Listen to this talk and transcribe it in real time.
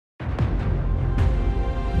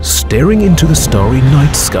Staring into the starry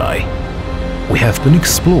night sky, we have been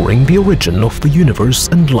exploring the origin of the universe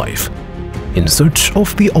and life in search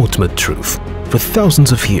of the ultimate truth for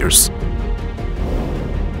thousands of years.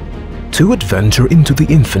 To adventure into the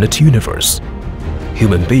infinite universe,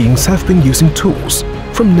 human beings have been using tools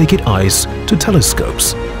from naked eyes to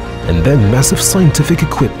telescopes and then massive scientific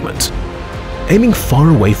equipment, aiming far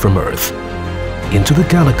away from Earth, into the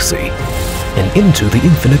galaxy and into the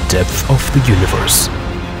infinite depth of the universe.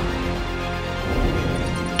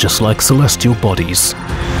 Just like celestial bodies,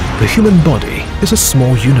 the human body is a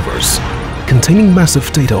small universe containing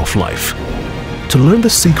massive data of life. To learn the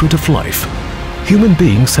secret of life, human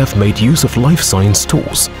beings have made use of life science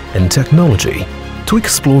tools and technology to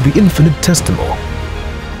explore the infinitesimal.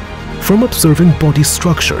 From observing body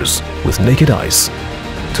structures with naked eyes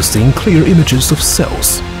to seeing clear images of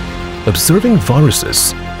cells, observing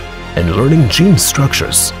viruses, and learning gene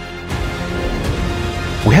structures,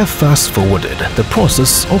 we have fast-forwarded the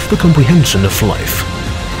process of the comprehension of life.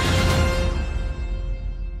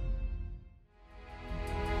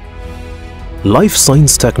 Life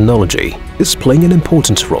science technology is playing an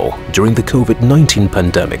important role during the COVID-19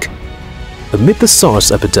 pandemic. Amid the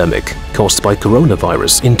SARS epidemic caused by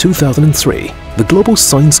coronavirus in 2003, the global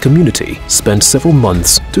science community spent several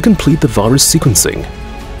months to complete the virus sequencing.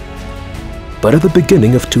 But at the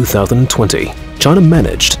beginning of 2020, China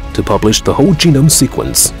managed to publish the whole genome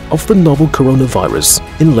sequence of the novel coronavirus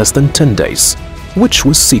in less than 10 days, which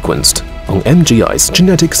was sequenced on MGI's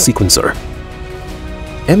genetic sequencer.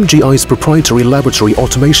 MGI's proprietary laboratory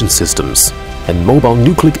automation systems and mobile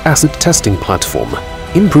nucleic acid testing platform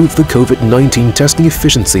improved the COVID-19 testing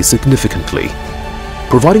efficiency significantly,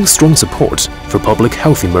 providing strong support for public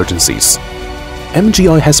health emergencies.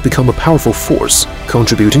 MGI has become a powerful force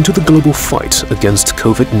contributing to the global fight against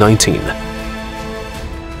COVID-19.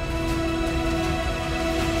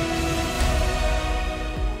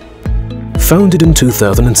 Founded in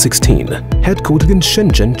 2016, headquartered in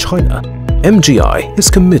Shenzhen, China, MGI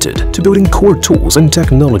is committed to building core tools and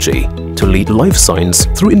technology to lead life science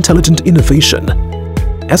through intelligent innovation.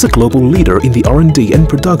 As a global leader in the R&D and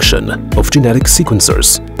production of genetic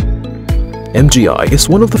sequencers, MGI is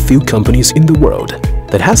one of the few companies in the world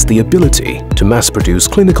that has the ability to mass-produce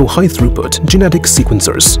clinical high-throughput genetic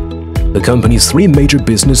sequencers. The company's three major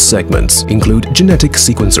business segments include genetic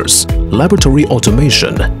sequencers, laboratory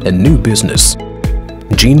automation, and new business.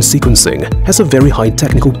 Gene sequencing has a very high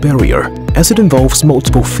technical barrier as it involves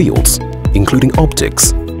multiple fields, including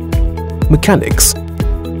optics, mechanics,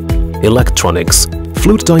 electronics,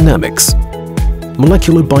 fluid dynamics,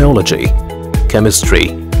 molecular biology, chemistry,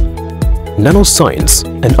 nanoscience,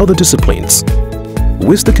 and other disciplines.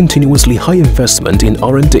 With the continuously high investment in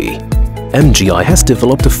R&D, MGI has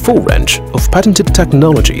developed a full range of patented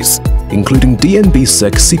technologies, including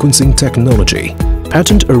DNB-seq sequencing technology,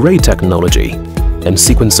 patent array technology, and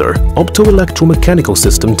sequencer optoelectromechanical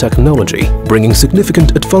system technology, bringing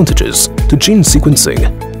significant advantages to gene sequencing,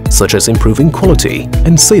 such as improving quality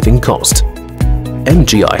and saving cost.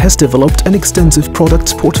 MGI has developed an extensive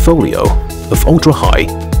product portfolio of ultra-high,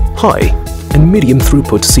 high, and medium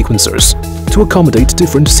throughput sequencers to accommodate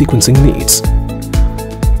different sequencing needs.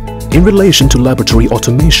 In relation to laboratory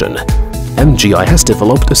automation, MGI has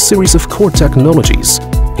developed a series of core technologies,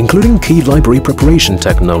 including key library preparation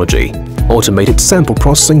technology, automated sample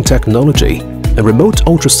processing technology, and remote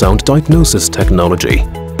ultrasound diagnosis technology.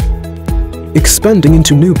 Expanding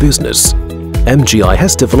into new business, MGI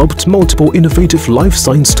has developed multiple innovative life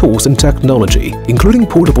science tools and technology, including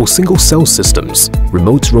portable single-cell systems,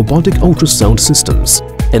 remote robotic ultrasound systems,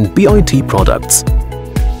 and BIT products.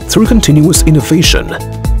 Through continuous innovation,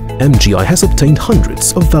 MGI has obtained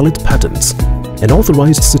hundreds of valid patents and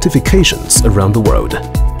authorized certifications around the world.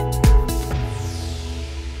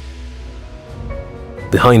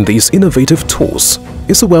 Behind these innovative tools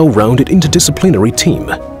is a well-rounded interdisciplinary team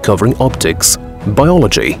covering optics,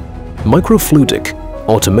 biology, microfluidic,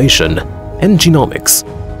 automation, and genomics.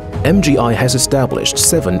 MGI has established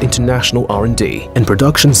 7 international R&D and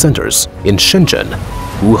production centers in Shenzhen,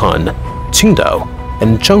 Wuhan, Qingdao,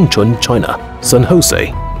 and Changchun, China, San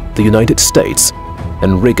Jose, the United States,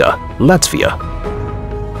 and Riga, Latvia,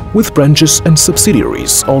 with branches and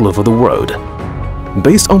subsidiaries all over the world.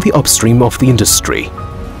 Based on the upstream of the industry,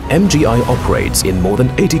 MGI operates in more than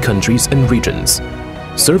 80 countries and regions,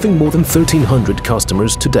 serving more than 1,300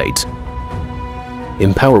 customers to date,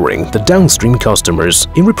 empowering the downstream customers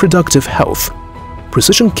in reproductive health,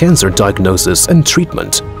 precision cancer diagnosis and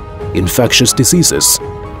treatment, infectious diseases,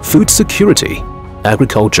 food security,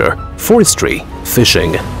 agriculture, forestry,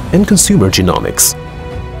 fishing, and consumer genomics.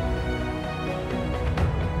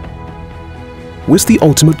 with the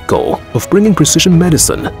ultimate goal of bringing precision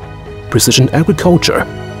medicine, precision agriculture,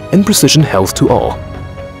 and precision health to all.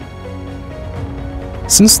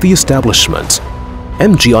 Since the establishment,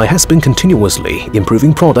 MGI has been continuously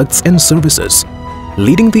improving products and services,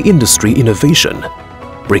 leading the industry innovation,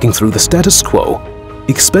 breaking through the status quo,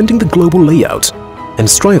 expanding the global layout, and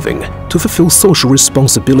striving to fulfill social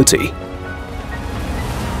responsibility.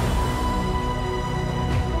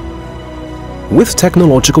 With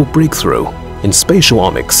technological breakthrough in spatial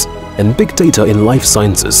omics and big data in life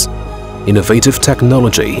sciences, innovative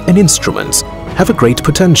technology and instruments have a great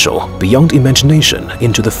potential beyond imagination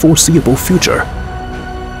into the foreseeable future.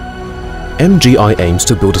 MGI aims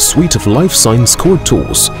to build a suite of life science core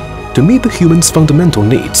tools to meet the human's fundamental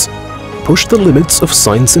needs, push the limits of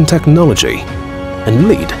science and technology, and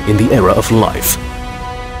lead in the era of life.